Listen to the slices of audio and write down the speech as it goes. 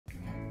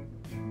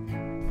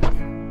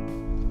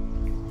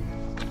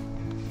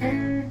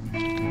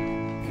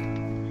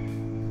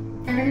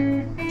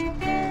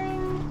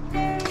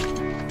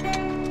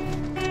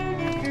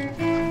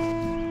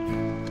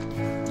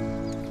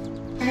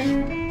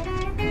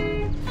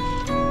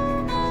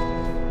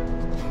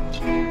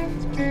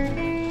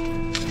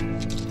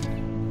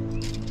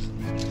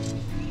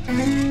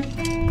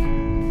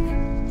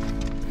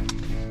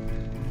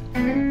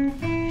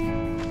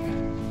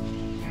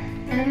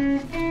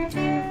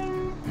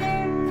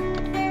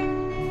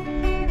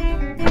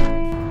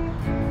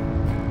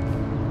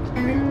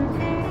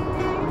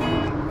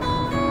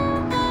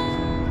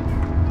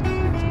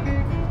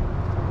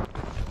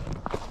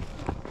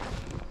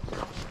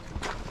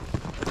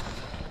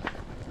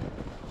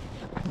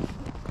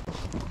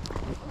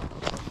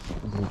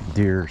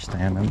deer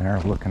standing there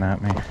looking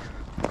at me.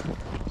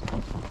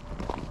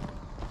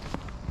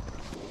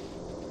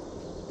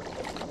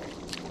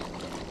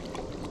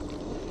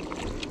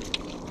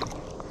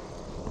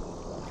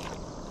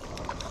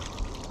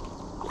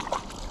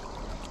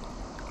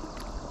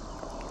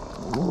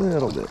 A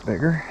little bit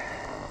bigger.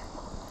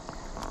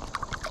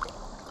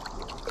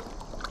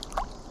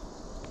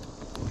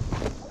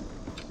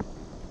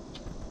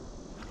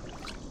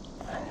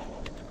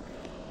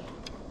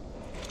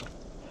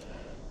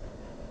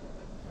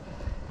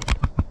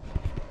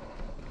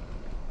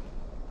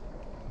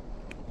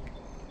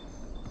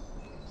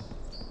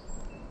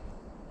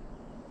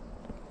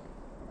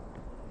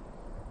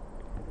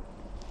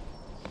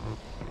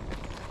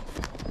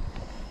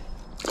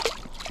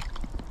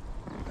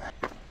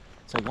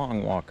 It's a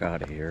long walk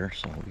out of here,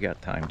 so we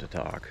got time to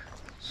talk.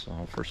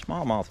 So for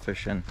smallmouth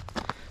fishing,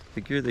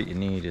 the gear that you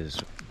need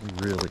is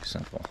really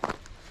simple.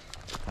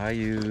 I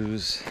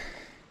use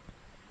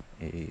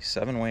a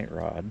 7-weight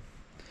rod,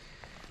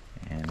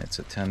 and it's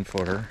a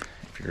 10-footer.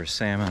 If you're a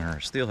salmon or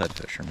a steelhead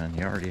fisherman,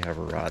 you already have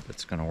a rod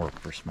that's going to work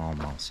for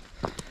smallmouths.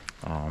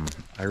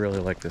 I really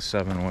like the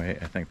 7-weight.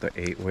 I think the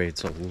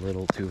 8-weight's a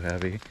little too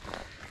heavy.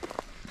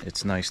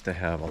 It's nice to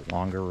have a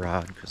longer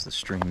rod because the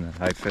stream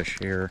that I fish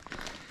here,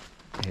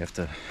 you have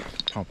to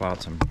pump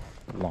out some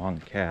long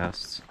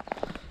casts.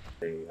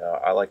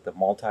 I like the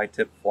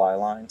multi-tip fly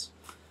lines.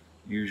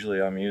 Usually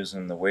I'm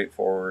using the weight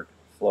forward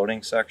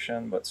floating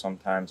section, but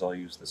sometimes I'll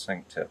use the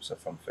sink tips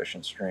if I'm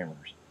fishing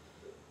streamers.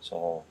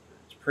 So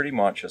it's pretty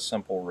much a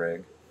simple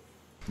rig.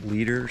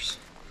 Leaders.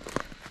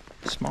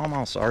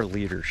 Smallmouths are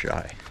leader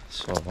shy,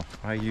 so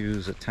I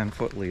use a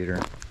 10-foot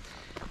leader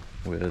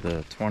with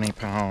a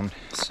 20-pound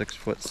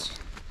 6-foot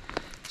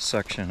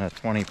section, a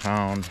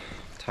 20-pound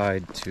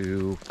tied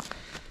to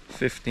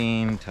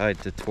 15, tied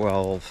to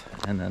 12,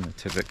 and then the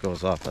tippet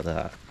goes off of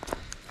that.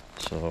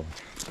 So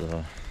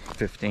the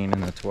 15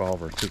 and the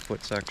 12 are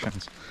 2-foot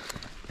sections,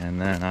 and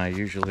then I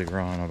usually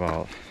run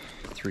about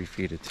 3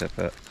 feet of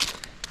tippet.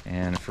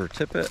 And for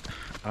tippet,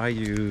 I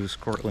use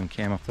Cortland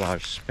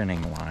camouflage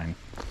spinning line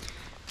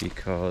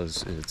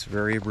because it's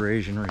very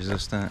abrasion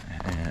resistant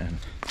and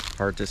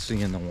hard to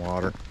see in the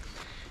water,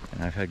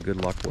 and I've had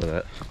good luck with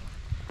it.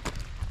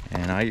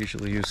 And I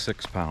usually use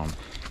 6-pound.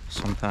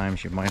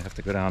 Sometimes you might have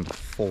to go down to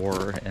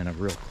 4 in a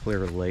real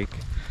clear lake,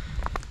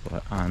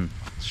 but on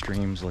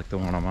streams like the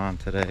one I'm on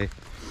today,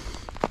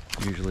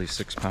 usually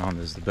 6-pound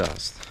is the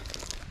best.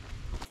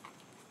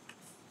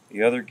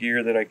 The other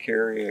gear that I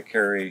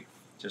carry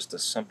just a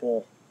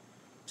simple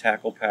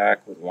tackle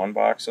pack with 1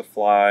 box of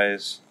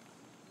flies.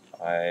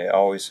 I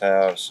always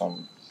have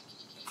some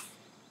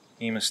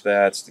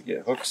hemostats to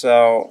get hooks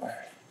out,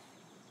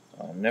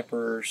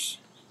 nippers.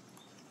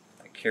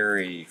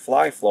 Carry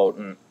fly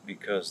floating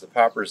because the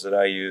poppers that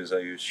I use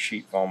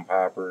sheet foam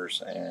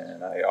poppers,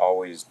 and I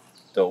always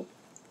dope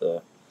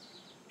the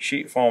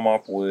sheet foam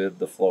up with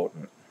the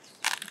floatant.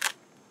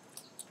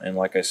 And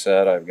like I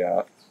said, I've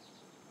got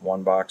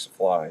 1 box of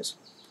flies.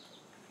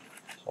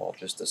 So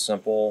just a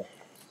simple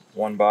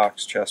 1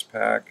 box chest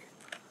pack.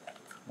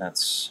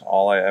 That's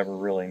all I ever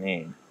really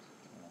need.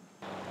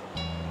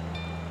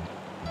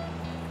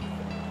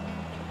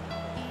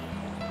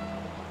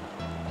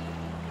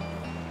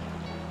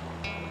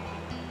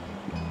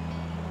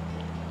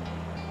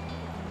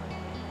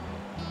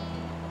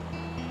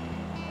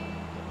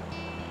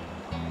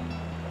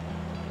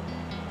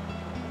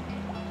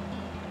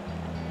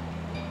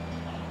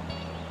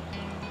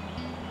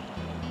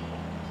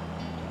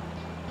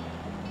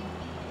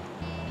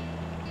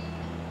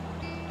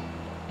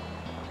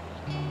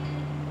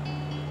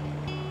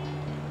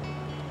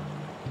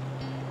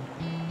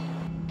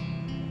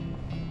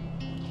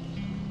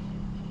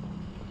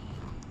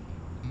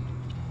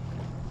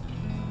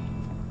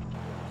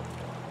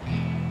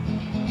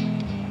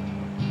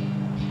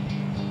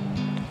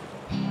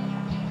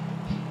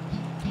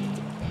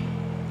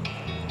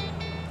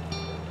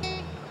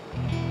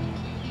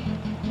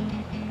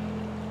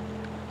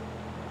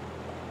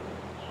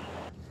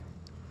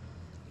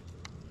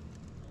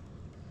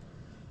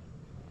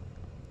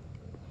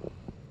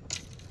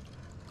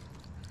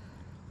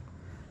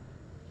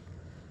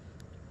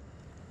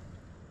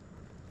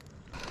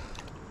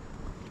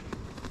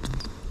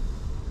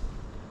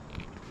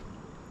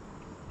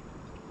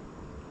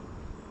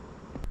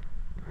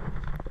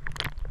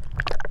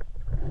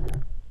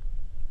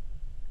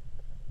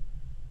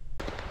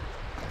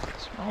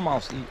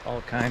 Smallmouths eat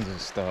all kinds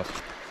of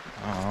stuff.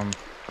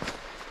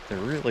 They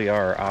really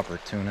are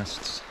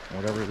opportunists.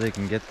 Whatever they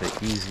can get the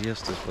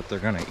easiest is what they're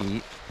going to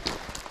eat,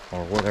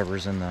 or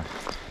whatever's in the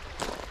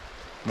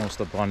most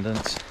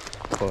abundance.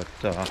 But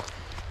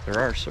there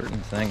are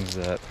certain things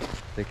that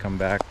they come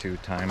back to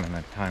time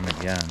and time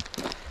again.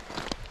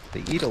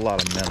 They eat a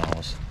lot of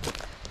minnows,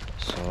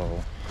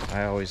 so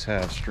I always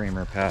have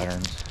streamer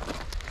patterns.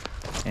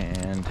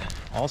 And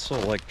also,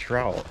 like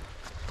trout,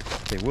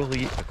 they will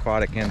eat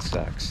aquatic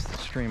insects. The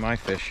stream I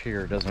fish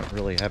here doesn't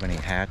really have any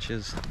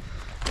hatches,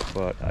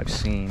 but I've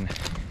seen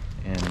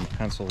in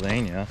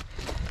Pennsylvania,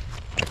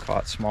 I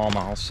caught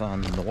smallmouths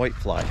on the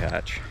whitefly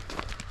hatch.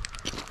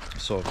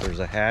 So if there's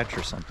a hatch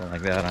or something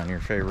like that on your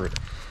favorite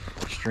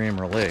stream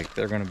or lake,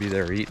 they're going to be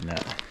there eating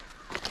it.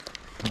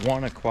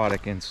 One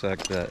aquatic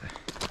insect that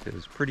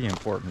is pretty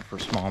important for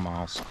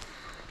smallmouths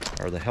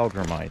are the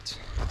hellgrammites,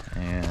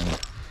 and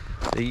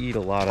they eat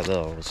a lot of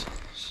those.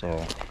 So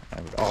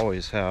I would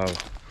always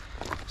have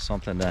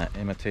something that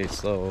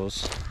imitates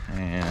those,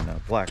 and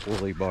a black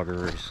woolly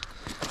bugger is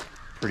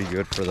pretty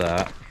good for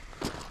that.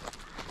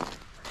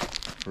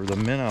 For the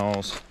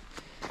minnows,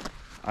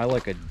 I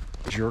like a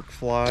jerk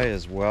fly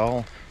as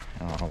well,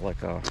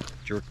 like a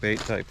jerk bait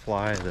type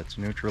fly that's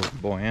neutrally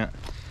buoyant.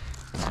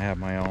 And I have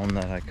my own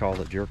that I call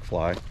the jerk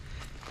fly,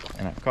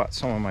 and I've caught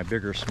some of my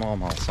bigger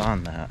smallmouths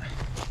on that.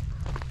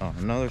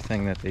 Another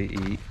thing that they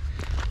eat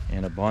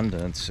in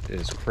abundance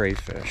is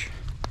crayfish.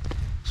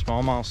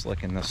 Smallmouths,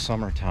 like in the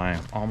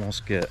summertime,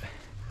 almost get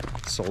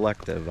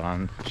selective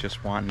on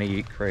just wanting to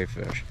eat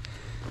crayfish.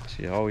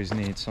 So you always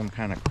need some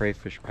kind of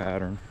crayfish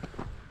pattern.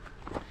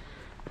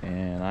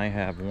 And I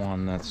have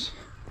one that's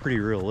pretty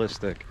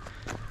realistic.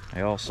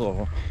 I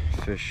also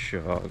fish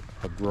a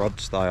grub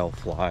style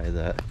fly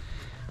that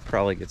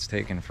probably gets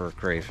taken for a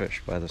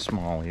crayfish by the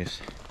smallies.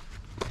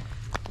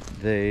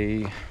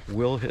 They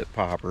will hit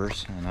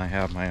poppers, and I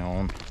have my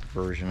own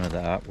version of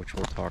that, which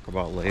we'll talk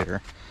about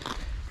later.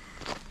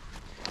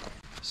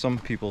 Some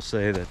people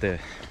say that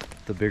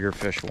the bigger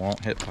fish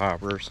won't hit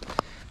poppers.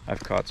 I've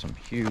caught some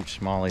huge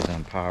smallies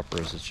on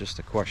poppers. It's just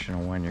a question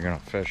of when you're going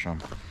to fish them.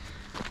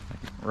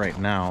 Right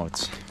now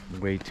it's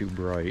way too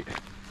bright,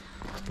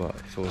 but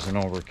if it was an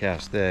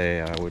overcast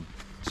day, I would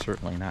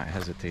certainly not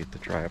hesitate to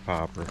try a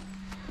popper.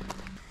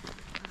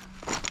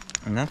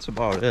 And that's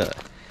about it.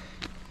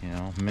 You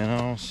know,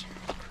 minnows,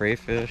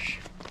 crayfish,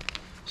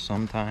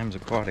 sometimes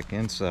aquatic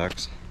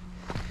insects,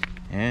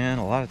 and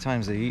a lot of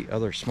times they eat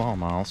other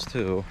smallmouths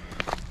too,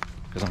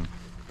 because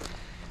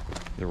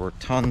there were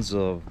tons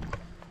of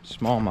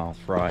smallmouth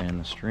fry in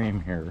the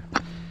stream here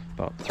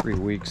about 3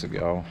 weeks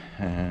ago,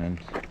 and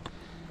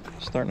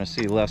starting to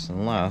see less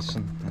and less,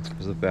 and that's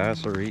because the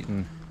bass are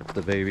eating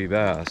the baby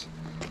bass.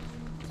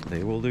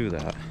 They will do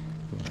that.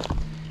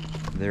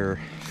 Their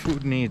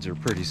food needs are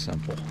pretty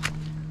simple.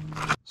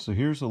 So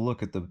here's a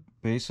look at the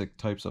basic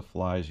types of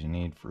flies you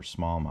need for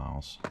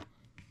smallmouths.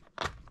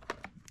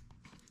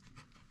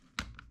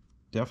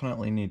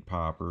 Definitely need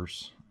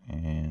poppers,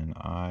 and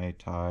I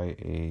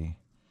tie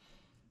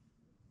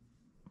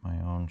my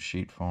own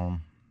sheet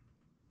foam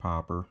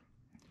popper.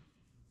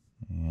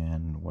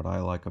 And what I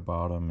like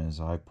about them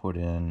is I put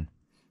in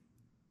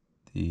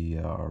the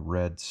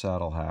red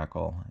saddle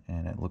hackle,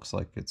 and it looks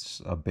like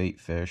it's a bait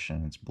fish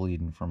and it's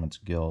bleeding from its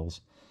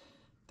gills.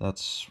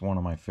 That's one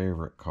of my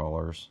favorite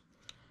colors.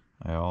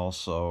 I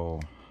also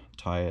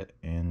tie it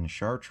in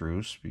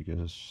chartreuse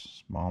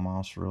because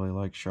smallmouths really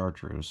like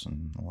chartreuse,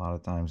 and a lot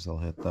of times they'll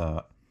hit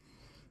that.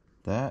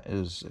 That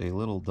is a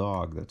little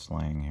dog that's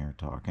laying here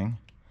talking.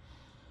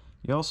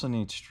 You also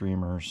need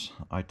streamers.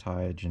 I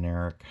tie a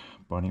generic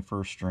bunny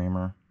fur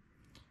streamer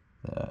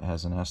that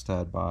has an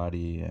S-Tad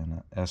body and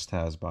an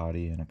S-Taz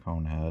body and a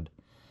cone head.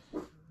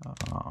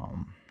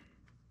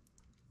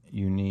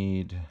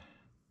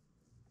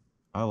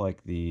 I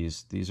like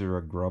these. These are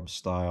a grub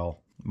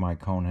style, my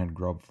conehead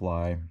grub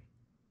fly,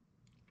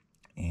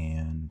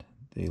 and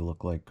they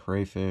look like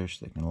crayfish.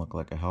 They can look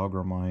like a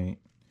hellgrammite.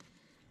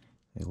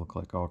 They look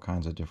like all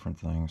kinds of different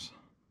things.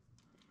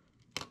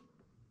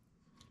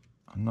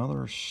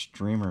 Another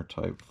streamer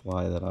type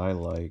fly that I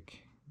like,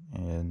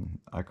 and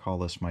I call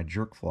this my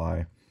jerk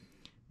fly,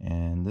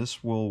 and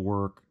this will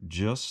work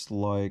just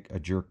like a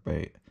jerk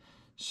bait.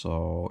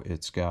 So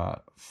it's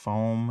got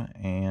foam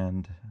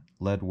and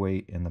lead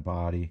weight in the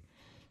body,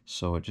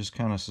 so it just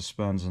kind of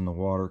suspends in the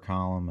water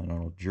column and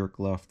it'll jerk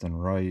left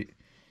and right.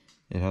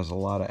 It has a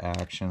lot of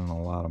action and a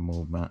lot of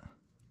movement.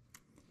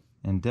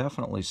 And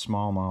definitely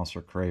smallmouths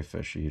are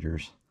crayfish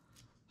eaters,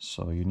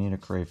 so you need a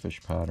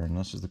crayfish pattern.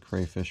 This is the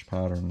crayfish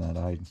pattern that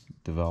I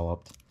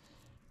developed,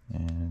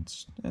 and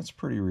it's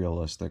pretty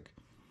realistic.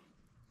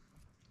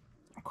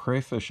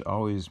 Crayfish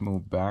always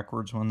move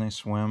backwards when they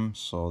swim,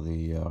 so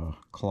the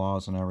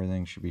claws and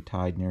everything should be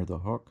tied near the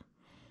hook.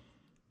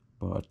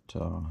 But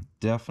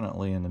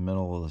definitely in the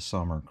middle of the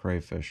summer,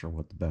 crayfish are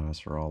what the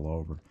bass are all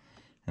over.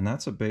 And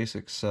that's a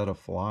basic set of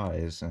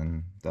flies,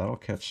 and that'll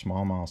catch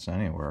smallmouths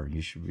anywhere.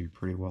 You should be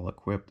pretty well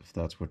equipped if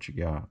that's what you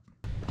got.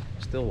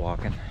 Still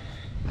walking.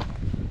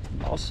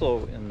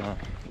 Also in the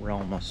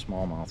realm of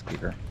smallmouth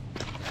gear,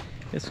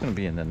 it's going to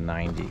be in the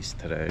 90s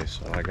today,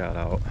 so I got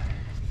out,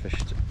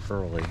 fished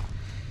early.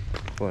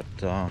 But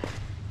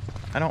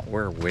I don't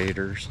wear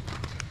waders.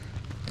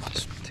 I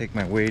just take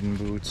my wading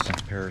boots and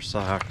a pair of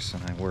socks,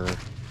 and I wear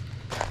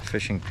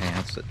fishing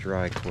pants that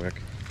dry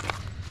quick.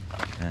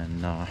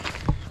 And up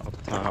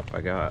top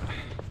I got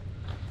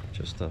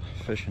just a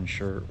fishing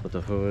shirt with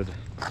a hood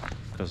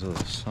because of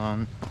the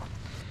sun.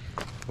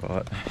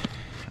 But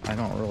I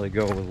don't really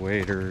go with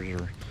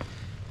waders or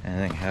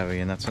anything heavy,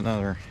 and that's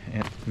another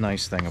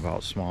nice thing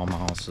about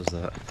smallmouths, is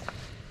that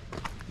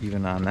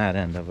even on that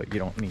end of it, you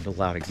don't need a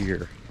lot of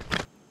gear.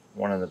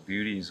 One of the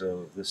beauties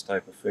of this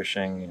type of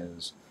fishing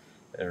is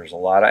there's a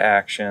lot of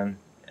action,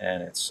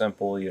 and it's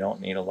simple. You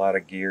don't need a lot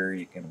of gear.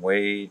 You can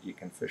wade, you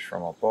can fish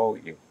from a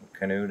boat, you can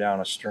canoe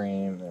down a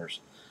stream. There's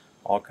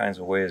all kinds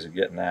of ways of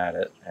getting at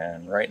it.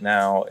 And right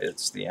now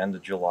it's the end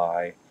of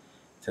July.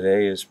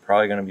 Today is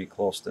probably going to be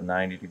close to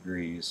 90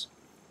 degrees,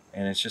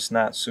 and it's just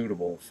not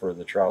suitable for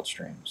the trout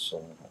streams.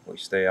 So we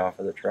stay off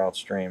of the trout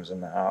streams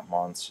in the hot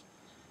months.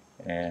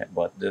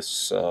 But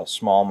this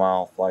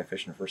smallmouth, fly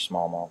fishing for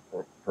smallmouth,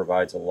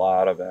 provides a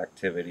lot of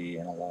activity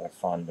and a lot of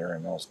fun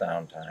during those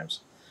downtimes.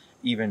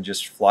 Even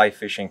just fly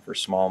fishing for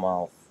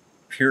smallmouth,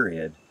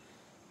 period,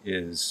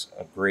 is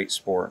a great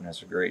sport and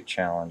is a great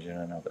challenge in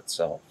and of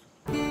itself.